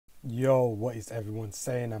Yo, what is everyone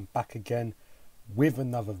saying? I'm back again with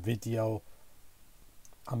another video.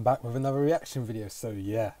 I'm back with another reaction video, so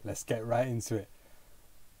yeah, let's get right into it.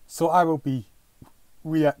 So I will be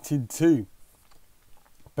reacting to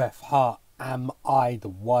Beth Hart, Am I the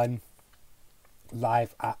One,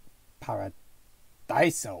 live at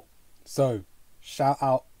Paradiso. So shout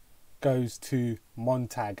out goes to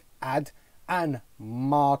Montag Add and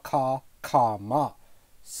Marcar Carmar.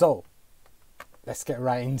 So let's get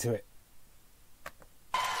right into it.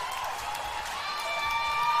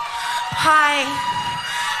 Hi.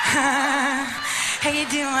 How you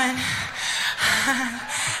doing?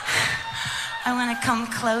 I want to come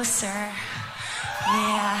closer.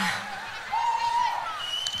 Yeah.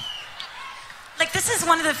 Like, this is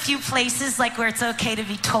one of the few places like where it's okay to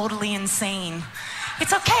be totally insane.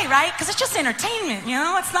 It's okay, right? Because it's just entertainment, you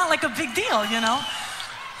know? It's not like a big deal, you know?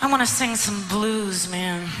 I want to sing some blues,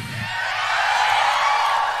 man.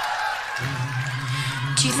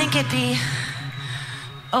 Do you think it'd be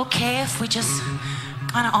okay if we just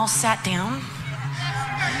kind of all sat down?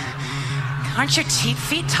 Aren't your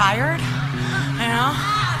feet tired? You know?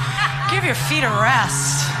 Give your feet a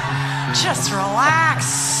rest. Just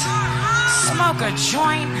relax. Smoke a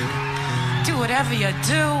joint. Do whatever you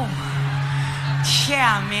do.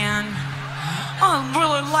 Yeah, man. I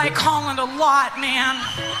really like Holland a lot, man.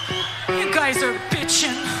 You guys are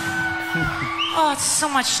bitching. Oh, it's so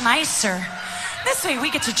much nicer. This way we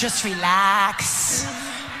get to just relax,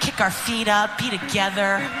 kick our feet up, be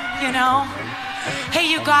together, you know? Hey,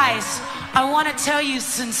 you guys, I want to tell you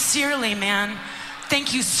sincerely, man,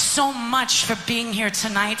 thank you so much for being here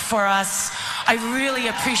tonight for us. I really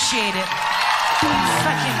appreciate it.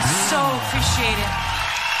 Fucking so appreciate it.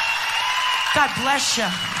 God bless you.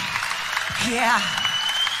 Yeah.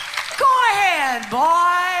 Go ahead, boys.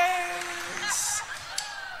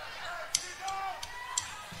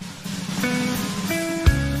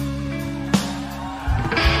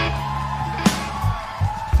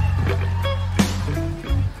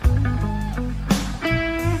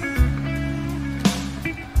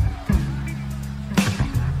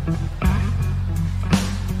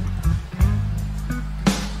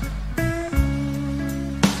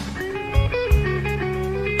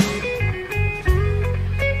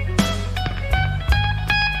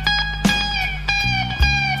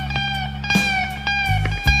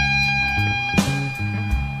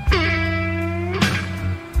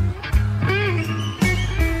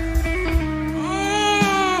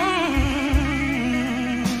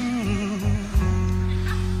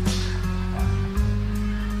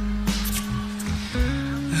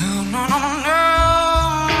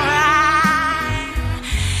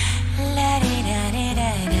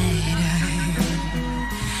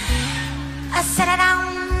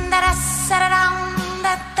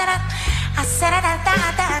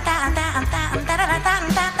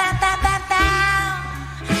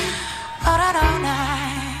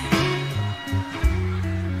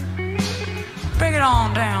 Bring it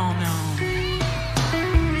on down now.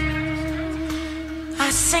 I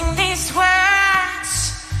sing these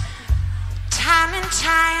words time and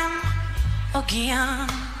time again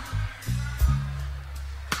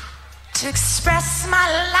to express my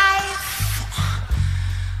life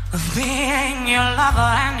of being your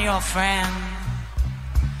lover and your friend.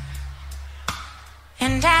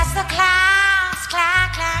 And as the clouds climb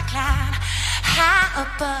high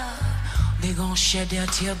above, they gon' shed their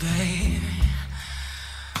tear, babe.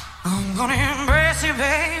 I'm gonna embrace you,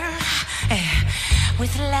 babe,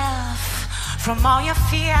 with love from all your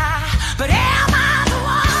fear. But am I the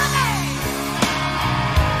one?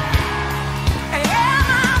 Am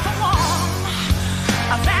I the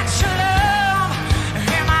one that you love?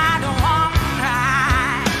 Am I the one?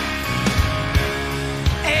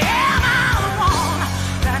 Am I the one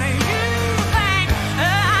that you think? Am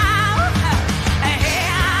I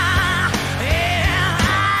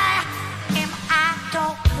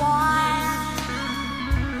the one?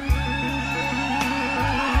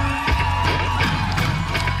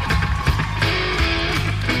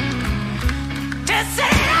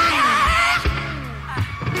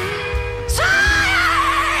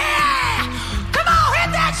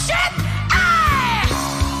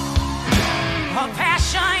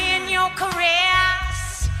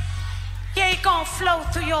 Gonna flow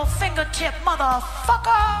through your fingertip,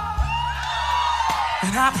 motherfucker.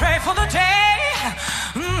 And I pray for the day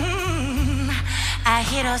I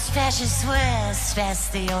hear those precious words pass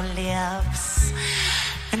through your lips,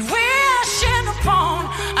 and wishing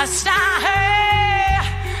upon a star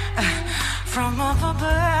from up above,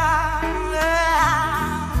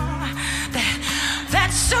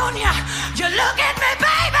 that soon you look at me,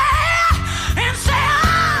 baby, and say,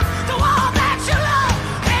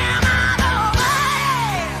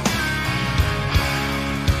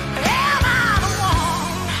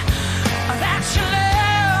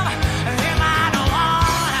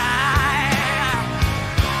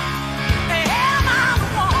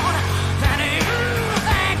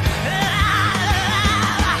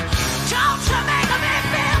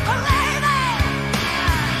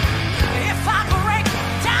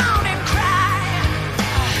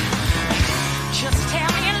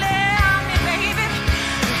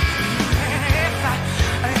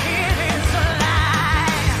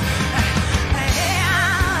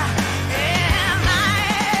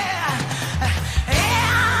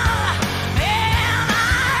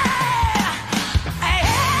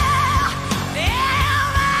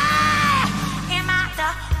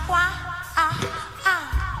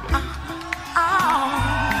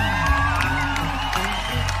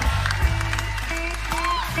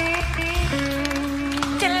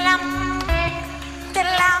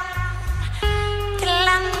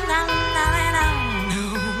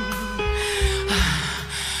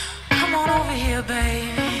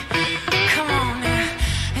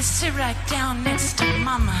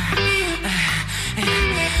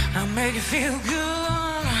 make you feel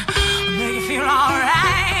good, make you feel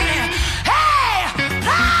alright. Hey, play,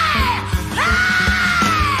 play.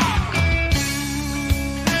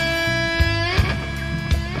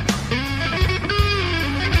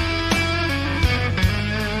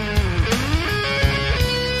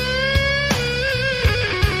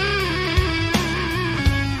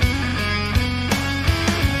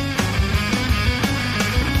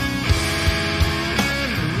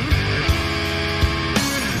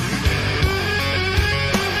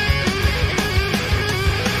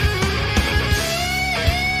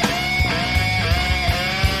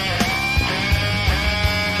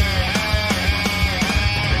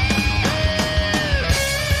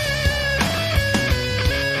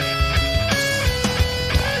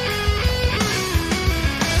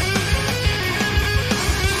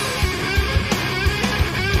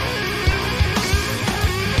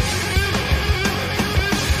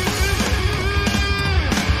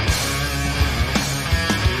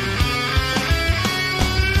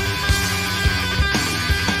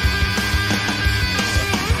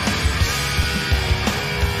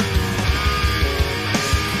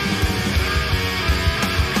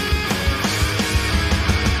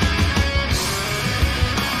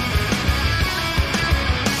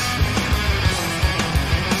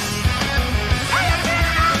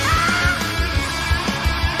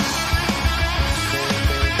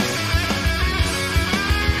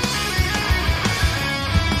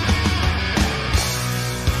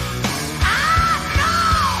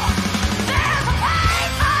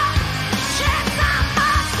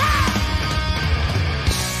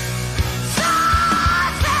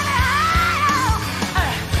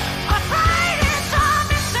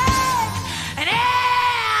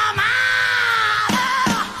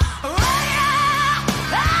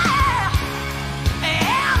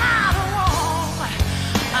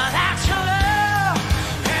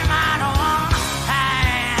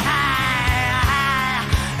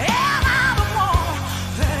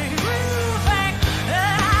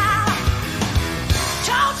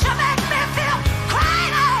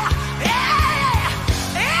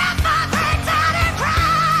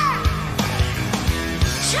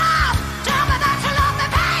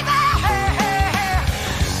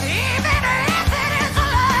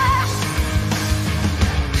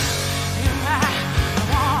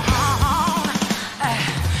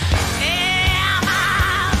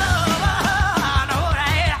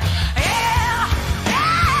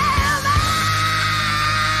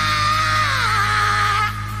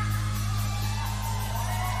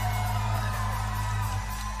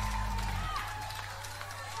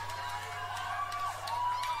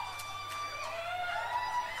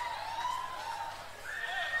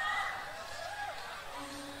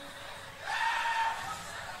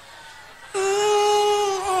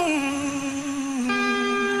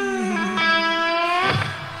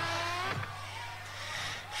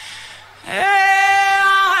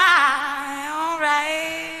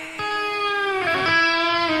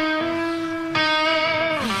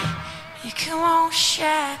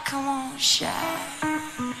 Come on, shy.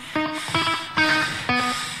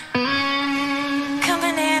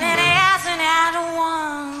 Coming in and asking out of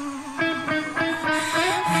one.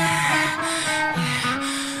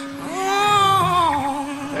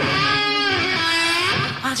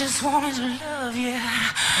 I just wanted to love you.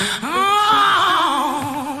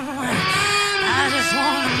 I just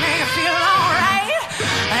wanted to make you feel alright.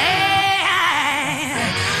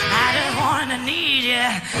 I just wanted to need you.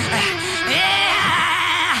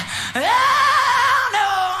 Oh no!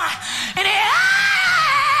 And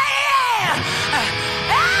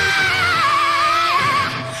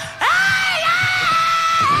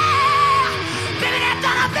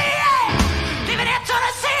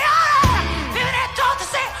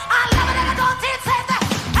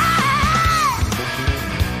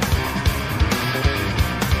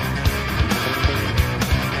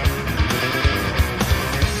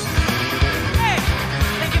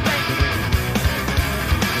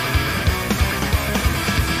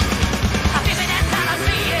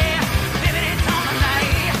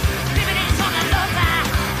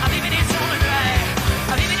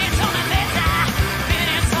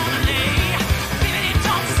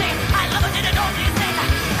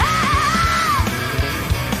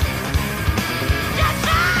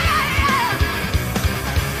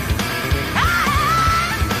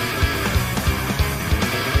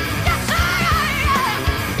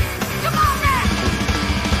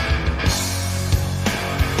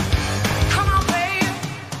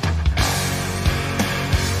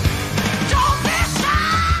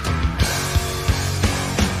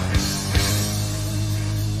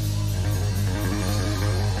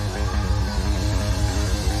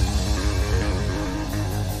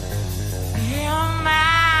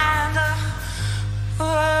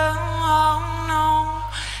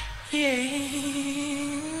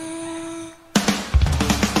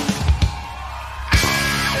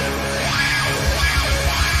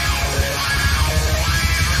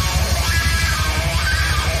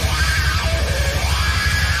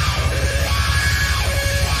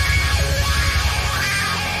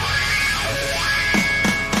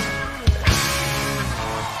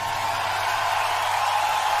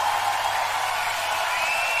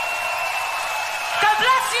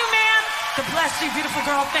especially you, beautiful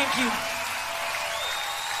girl. Thank you.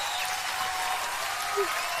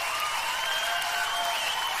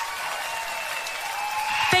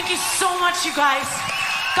 Thank you so much, you guys.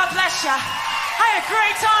 God bless ya. I had a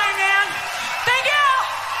great time, man. Thank you.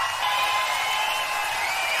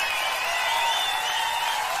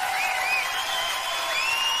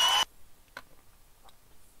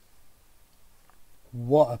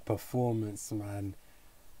 What a performance, man.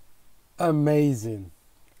 Amazing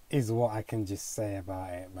is what I can just say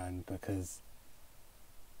about it, man, because,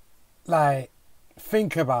 like,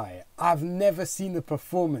 think about it. I've never seen a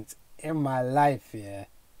performance in my life, yeah,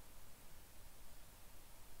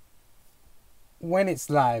 when it's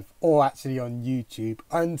live or actually on YouTube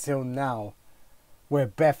until now, where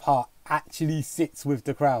Beth Hart actually sits with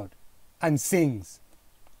the crowd and sings.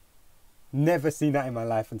 Never seen that in my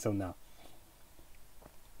life until now.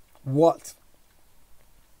 What?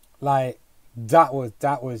 Like, that was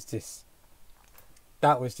just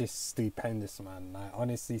stupendous, man. Like,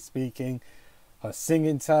 honestly speaking, her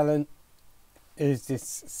singing talent is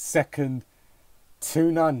just second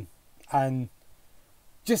to none. And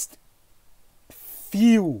just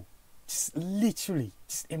literally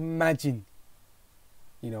imagine,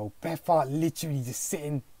 you know, Beth Hart literally just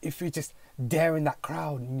sitting, if you're just there in that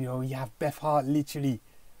crowd, you know, you have Beth Hart literally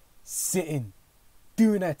sitting,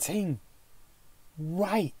 doing her thing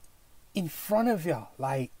right in front of you.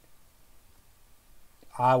 Like,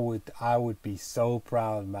 I would be so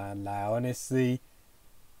proud, man. Like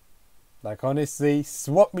honestly,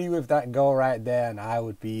 swap me with that girl right there and I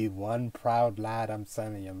would be one proud lad, I'm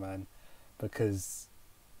telling you, man. Because,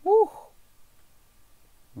 woo,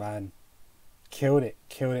 man, killed it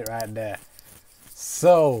right there.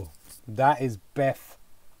 So, that is Beth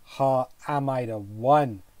Hart, Am I the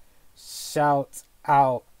One? Shout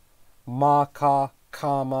out Marcar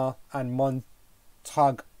Carmar and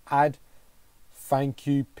Montag Add. Thank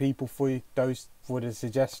you, people, for the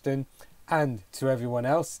suggestion. And to everyone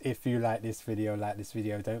else, if you like this video,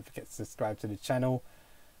 don't forget to subscribe to the channel.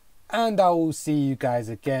 And I will see you guys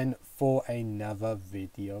again for another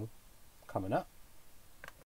video coming up.